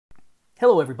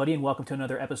Hello, everybody, and welcome to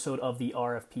another episode of the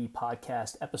RFP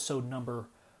Podcast, episode number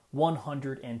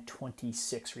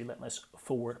 126, Relentless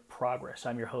Forward Progress.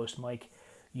 I'm your host, Mike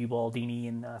Ubaldini,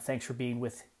 and thanks for being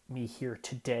with me here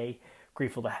today.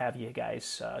 Grateful to have you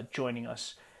guys joining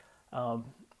us.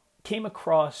 Came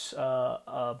across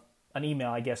an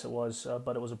email, I guess it was,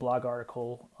 but it was a blog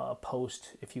article,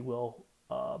 post, if you will,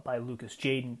 by Lucas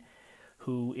Jaden,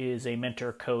 who is a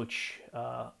mentor coach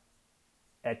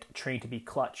at Train to Be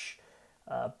Clutch.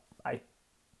 I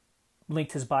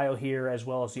linked his bio here as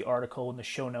well as the article in the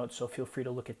show notes, so feel free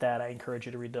to look at that. I encourage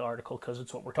you to read the article because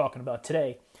it's what we're talking about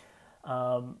today.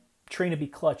 Train to Be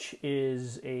Clutch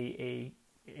is a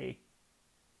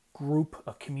group,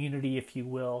 a community, if you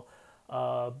will,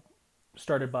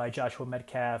 started by Joshua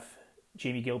Metcalf,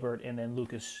 Jamie Gilbert, and then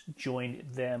Lucas joined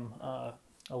them a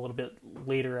little bit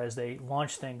later as they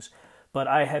launched things. But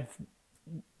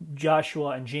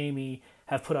Joshua and Jamie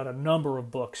have put out a number of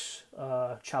books.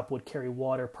 Chop Wood, Carry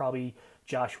Water, probably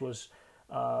Joshua's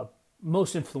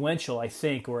most influential, I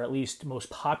think, or at least most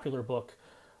popular book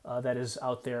that is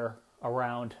out there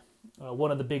around.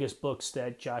 One of the biggest books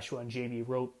that Joshua and Jamie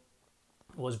wrote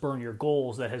was Burn Your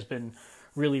Goals, that has been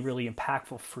really, really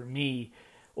impactful for me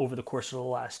over the course of the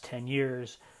last 10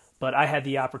 years. But I had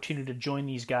the opportunity to join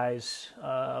these guys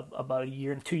about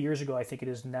 2 years ago, I think it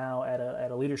is now, at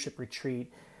a leadership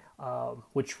retreat,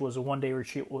 which was a one-day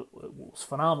retreat. It was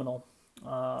phenomenal.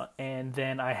 And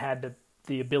then I had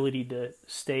the ability to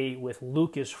stay with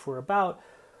Lucas for about,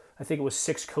 I think it was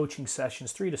 3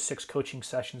 to 6 coaching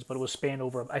sessions, but it was spanned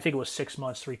over, I think it was 6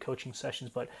 months, 3 coaching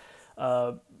sessions. But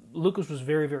Lucas was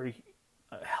very, very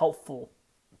helpful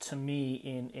to me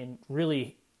in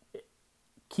really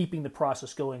keeping the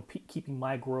process going, keeping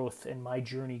my growth and my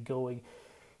journey going.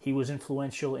 He was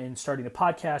influential in starting the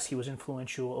podcast. He was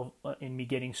influential in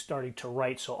me starting to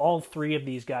write. So all 3 of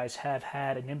these guys have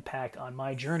had an impact on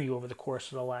my journey over the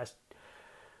course of the last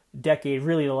decade,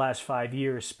 really the last 5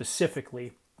 years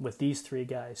specifically with these 3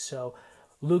 guys. So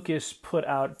Lucas put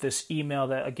out this email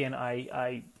that, again,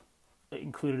 I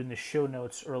included in the show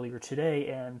notes earlier today,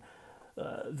 and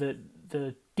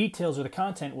the details of the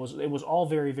content was all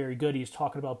very, very good. He's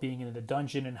talking about being in the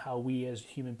dungeon and how we as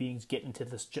human beings get into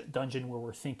this dungeon where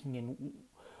we're thinking and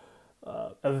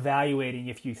evaluating,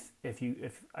 if you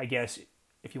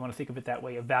want to think of it that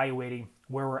way, evaluating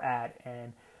where we're at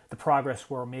and the progress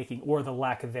we're making or the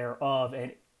lack thereof.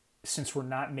 And since we're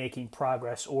not making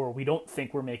progress, or we don't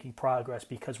think we're making progress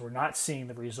because we're not seeing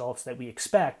the results that we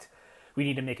expect, we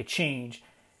need to make a change.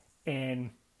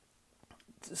 And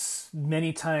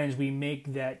many times we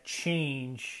make that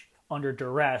change under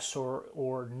duress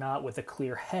or not with a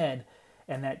clear head,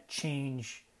 and that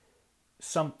change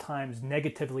sometimes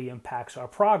negatively impacts our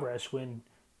progress when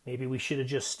maybe we should have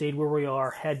just stayed where we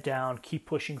are, head down, keep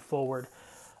pushing forward,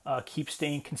 keep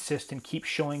staying consistent, keep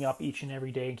showing up each and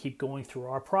every day, and keep going through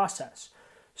our process.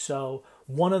 So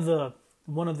one of the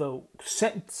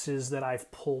sentences that I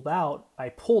pulled out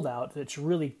that's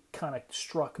really kind of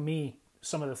struck me,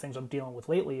 some of the things I'm dealing with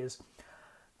lately, is,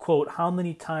 quote, how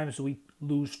many times do we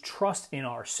lose trust in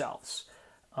ourselves?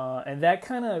 And that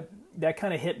kind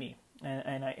of hit me.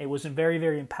 And it was very,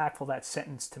 very impactful, that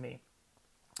sentence to me,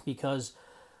 because,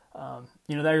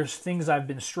 there's things I've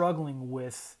been struggling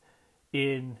with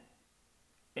in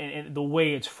the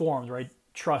way it's formed, right?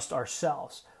 Trust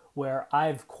ourselves, where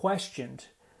I've questioned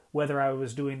whether I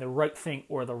was doing the right thing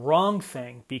or the wrong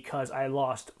thing because I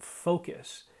lost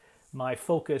focus. My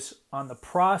focus on the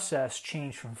process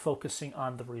changed from focusing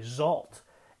on the result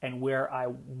and where I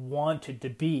wanted to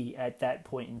be at that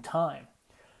point in time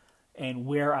and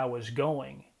where I was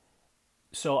going.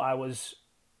 So I was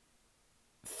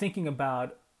thinking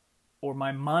about, or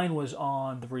my mind was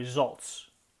on the results,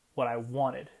 what I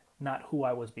wanted, not who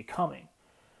I was becoming.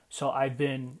 So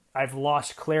I've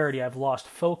lost clarity, I've lost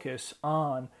focus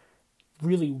on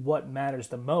really what matters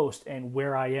the most and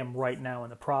where I am right now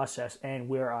in the process and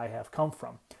where I have come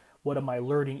from. What am I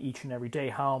learning each and every day?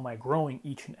 How am I growing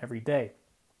each and every day?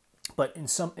 But in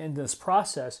this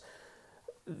process,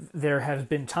 there have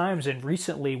been times and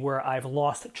recently where I've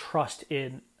lost trust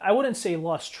in, I wouldn't say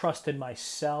lost trust in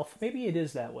myself. Maybe it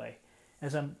is that way.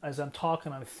 As I'm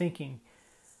talking, I'm thinking,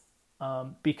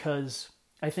 because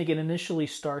I think it initially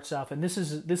starts off, and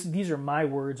these are my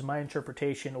words, my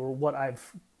interpretation, or what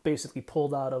I've basically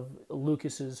pulled out of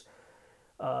Lucas's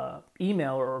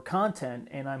email or content,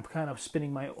 and I'm kind of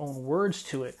spinning my own words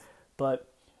to it.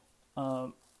 But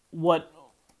where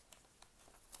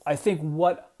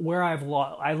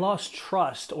I lost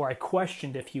trust, or I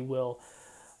questioned, if you will,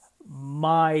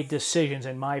 my decisions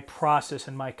and my process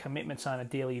and my commitments on a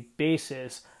daily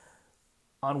basis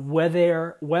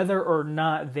whether or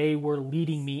not they were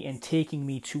leading me and taking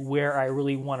me to where I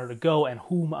really wanted to go and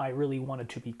whom I really wanted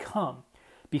to become.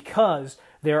 Because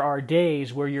there are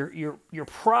days where your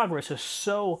progress is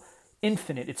so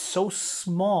infinite, it's so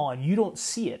small, and you don't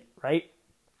see it, right?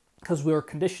 Because we're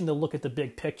conditioned to look at the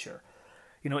big picture.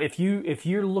 If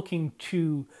you're looking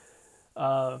to,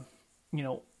 earn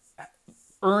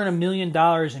 $1 million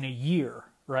in a year,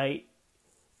 right,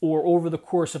 or over the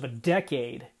course of a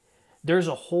decade, there's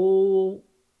a whole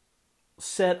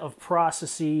set of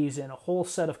processes and a whole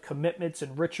set of commitments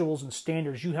and rituals and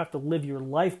standards you have to live your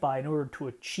life by in order to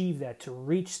achieve that, to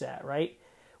reach that, right,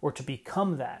 or to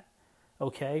become that,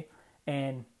 okay?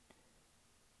 And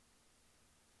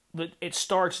it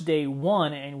starts day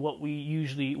one, and what we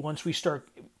usually, once we start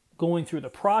going through the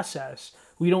process,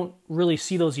 we don't really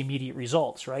see those immediate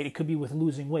results, right? It could be with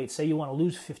losing weight. Say you want to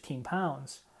lose 15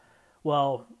 pounds.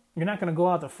 Well, you're not going to go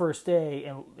out the first day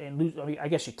and lose. I mean, I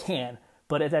guess you can,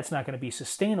 but that's not going to be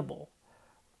sustainable.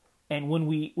 And when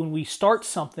we start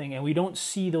something and we don't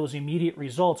see those immediate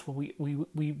results, when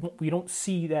we don't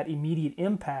see that immediate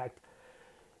impact,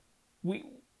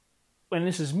 and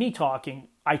this is me talking,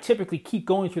 I typically keep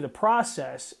going through the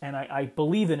process, and I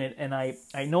believe in it, and I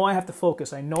know I have to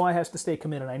focus, I know I have to stay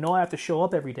committed, I know I have to show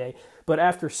up every day, but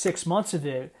after 6 months of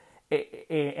it,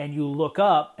 and you look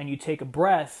up and you take a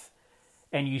breath,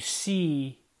 and you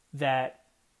see that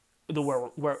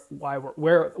where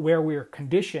we're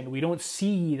conditioned, we don't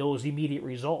see those immediate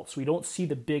results. We don't see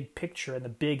the big picture and the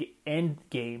big end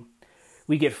game.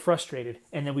 We get frustrated,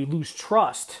 and then we lose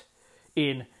trust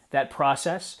in that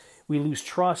process. We lose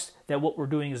trust that what we're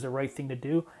doing is the right thing to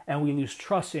do, and we lose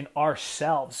trust in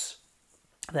ourselves.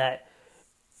 That,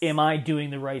 am I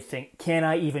doing the right thing? Can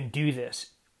I even do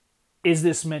this? Is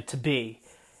this meant to be?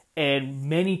 And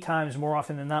many times, more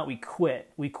often than not, we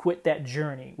quit. We quit that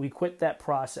journey. We quit that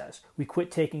process. We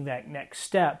quit taking that next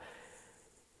step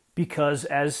because,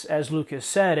 as Lucas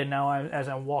said, and now as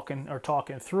I'm walking or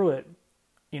talking through it,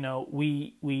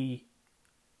 we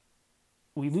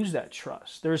lose that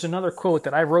trust. There's another quote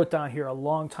that I wrote down here a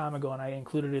long time ago, and I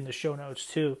included it in the show notes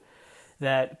too,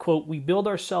 that, quote, "We build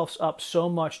ourselves up so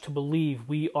much to believe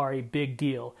we are a big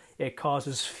deal. It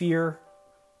causes fear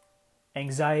and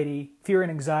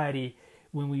anxiety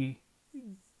when we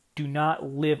do not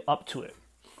live up to it."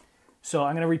 So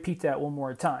I'm going to repeat that one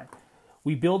more time.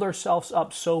 We build ourselves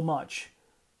up so much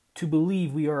to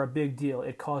believe we are a big deal.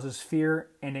 It causes fear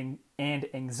and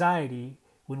anxiety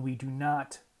when we do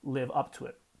not live up to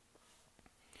it.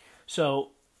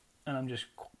 So, and I'm just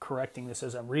correcting this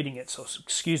as I'm reading it, so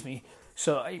excuse me.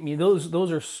 So, I mean, those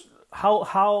are,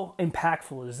 how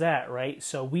impactful is that, right?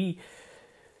 So we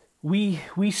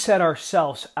set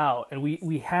ourselves out, and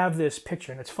we have this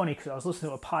picture, and it's funny because I was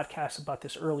listening to a podcast about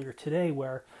this earlier today,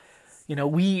 where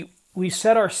we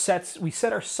set our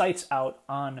sights out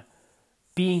on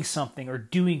being something or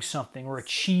doing something or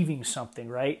achieving something,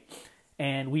 right?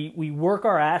 And we work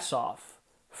our ass off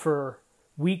for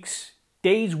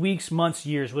days, weeks, months,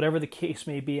 years, whatever the case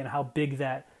may be, and how big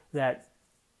that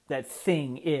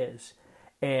thing is.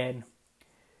 And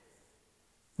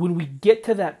when we get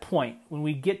to that point, when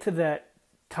we get to that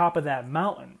top of that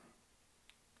mountain,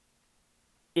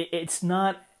 it's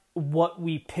not what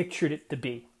we pictured it to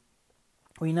be.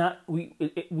 We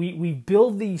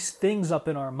build these things up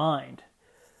in our mind,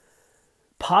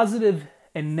 positive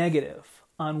and negative,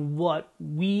 on what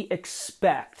we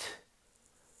expect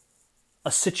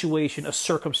a situation, a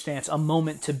circumstance, a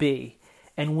moment to be.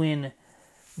 And when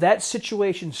that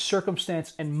situation,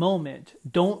 circumstance, and moment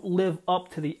don't live up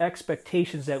to the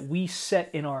expectations that we set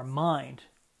in our mind,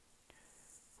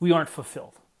 we aren't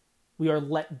fulfilled. We are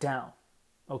let down,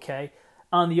 okay?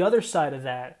 On the other side of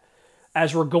that,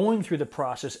 as we're going through the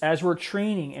process, as we're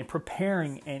training and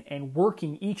preparing and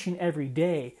working each and every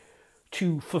day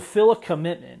to fulfill a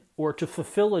commitment or to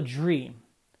fulfill a dream,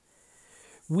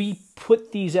 we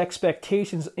put these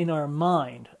expectations in our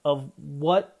mind of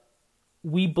what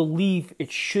we believe it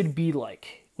should be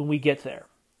like when we get there.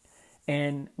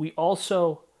 And we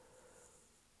also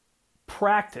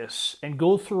practice and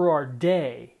go through our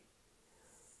day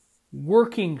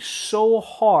working so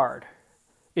hard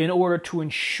in order to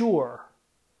ensure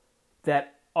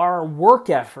that our work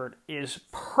effort is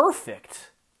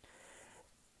perfect,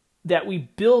 that we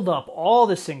build up all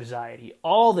this anxiety,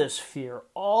 all this fear,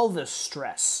 all this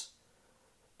stress.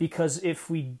 Because if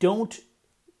we don't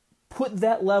put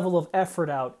that level of effort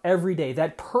out every day,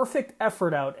 that perfect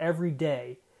effort out every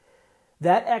day,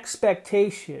 that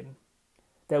expectation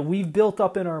that we've built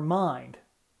up in our mind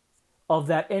of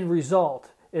that end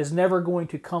result is never going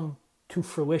to come to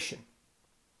fruition.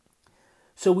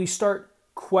 So we start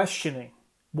questioning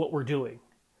what we're doing.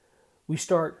 We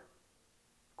start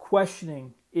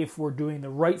questioning if we're doing the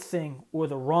right thing or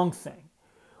the wrong thing.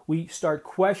 We start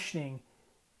questioning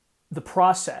the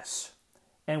process,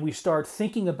 and we start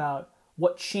thinking about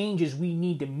what changes we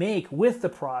need to make with the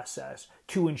process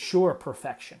to ensure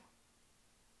perfection.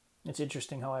 It's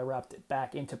interesting how I wrapped it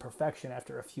back into perfection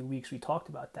after a few weeks we talked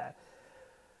about that.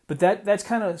 But that's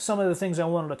kind of some of the things I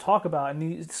wanted to talk about,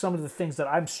 and some of the things that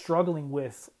I'm struggling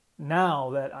with now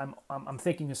that I'm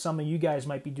thinking that some of you guys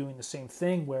might be doing the same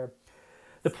thing, where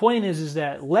the point is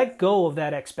that let go of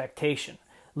that expectation.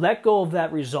 Let go of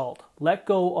that result. Let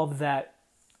go of that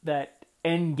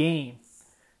end game.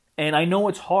 And I know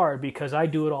it's hard because I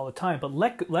do it all the time, but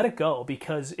let it go,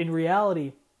 because in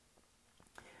reality,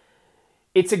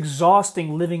 it's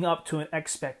exhausting living up to an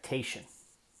expectation.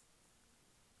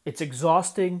 It's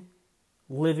exhausting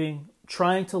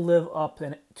trying to live up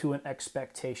to an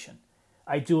expectation.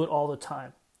 I do it all the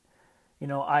time.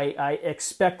 I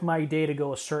expect my day to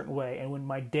go a certain way, and when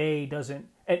my day doesn't,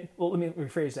 let me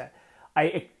rephrase that.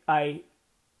 I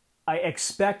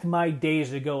expect my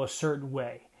days to go a certain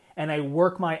way, and I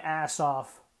work my ass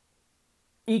off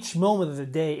each moment of the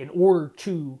day in order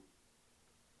to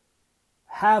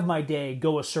have my day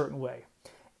go a certain way.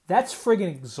 That's friggin'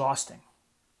 exhausting.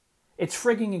 It's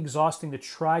friggin' exhausting to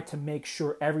try to make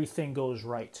sure everything goes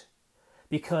right,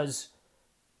 because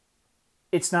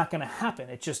it's not going to happen.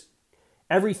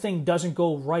 Everything doesn't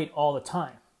go right all the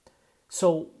time.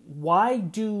 So why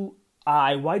do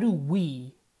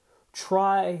we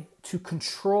try to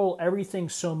control everything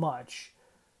so much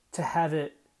to have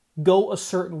it go a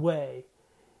certain way,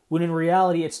 when in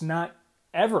reality it's not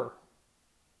ever?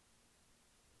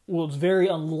 Well, it's very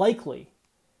unlikely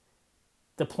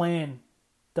the plan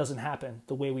doesn't happen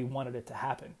the way we wanted it to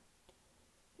happen.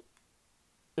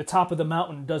 The top of the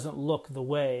mountain doesn't look the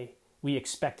way we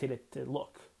expected it to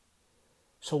look.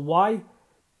 So why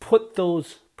put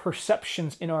those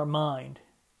perceptions in our mind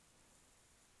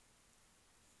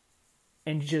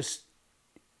and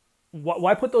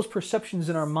why put those perceptions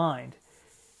in our mind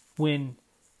when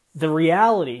the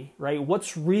reality, right,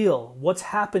 what's real, what's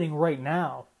happening right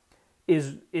now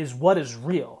is what is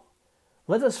real?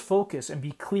 Let us focus and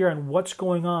be clear on what's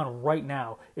going on right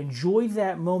now. Enjoy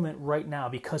that moment right now,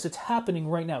 because it's happening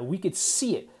right now. We could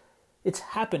see it. It's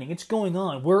happening. It's going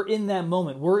on. We're in that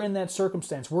moment. We're in that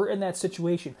circumstance. We're in that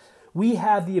situation. We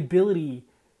have the ability,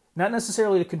 not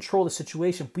necessarily to control the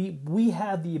situation, but we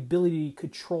have the ability to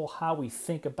control how we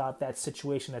think about that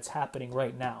situation that's happening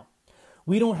right now.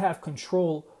 We don't have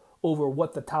control over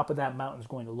what the top of that mountain is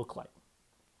going to look like.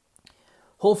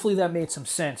 Hopefully that made some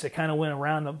sense. It kind of went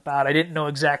around about. I didn't know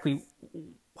exactly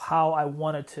how I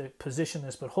wanted to position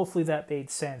this, but hopefully that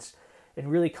made sense. And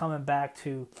really coming back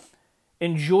to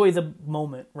enjoy the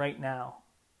moment right now.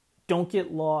 Don't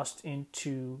get lost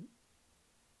into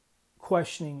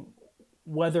questioning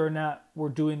whether or not we're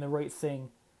doing the right thing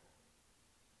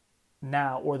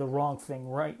now or the wrong thing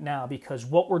right now, because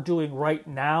what we're doing right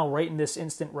now, right in this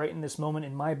instant, right in this moment,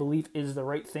 in my belief, is the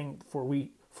right thing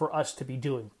for us to be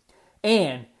doing.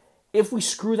 And if we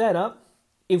screw that up,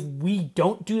 if we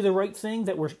don't do the right thing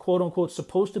that we're quote unquote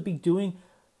supposed to be doing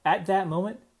at that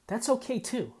moment, that's okay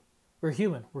too. We're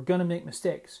human. We're going to make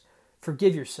mistakes.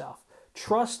 Forgive yourself.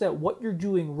 Trust that what you're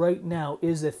doing right now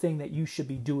is the thing that you should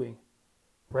be doing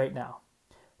right now.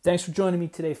 Thanks for joining me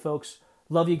today, folks.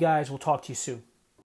 Love you guys. We'll talk to you soon.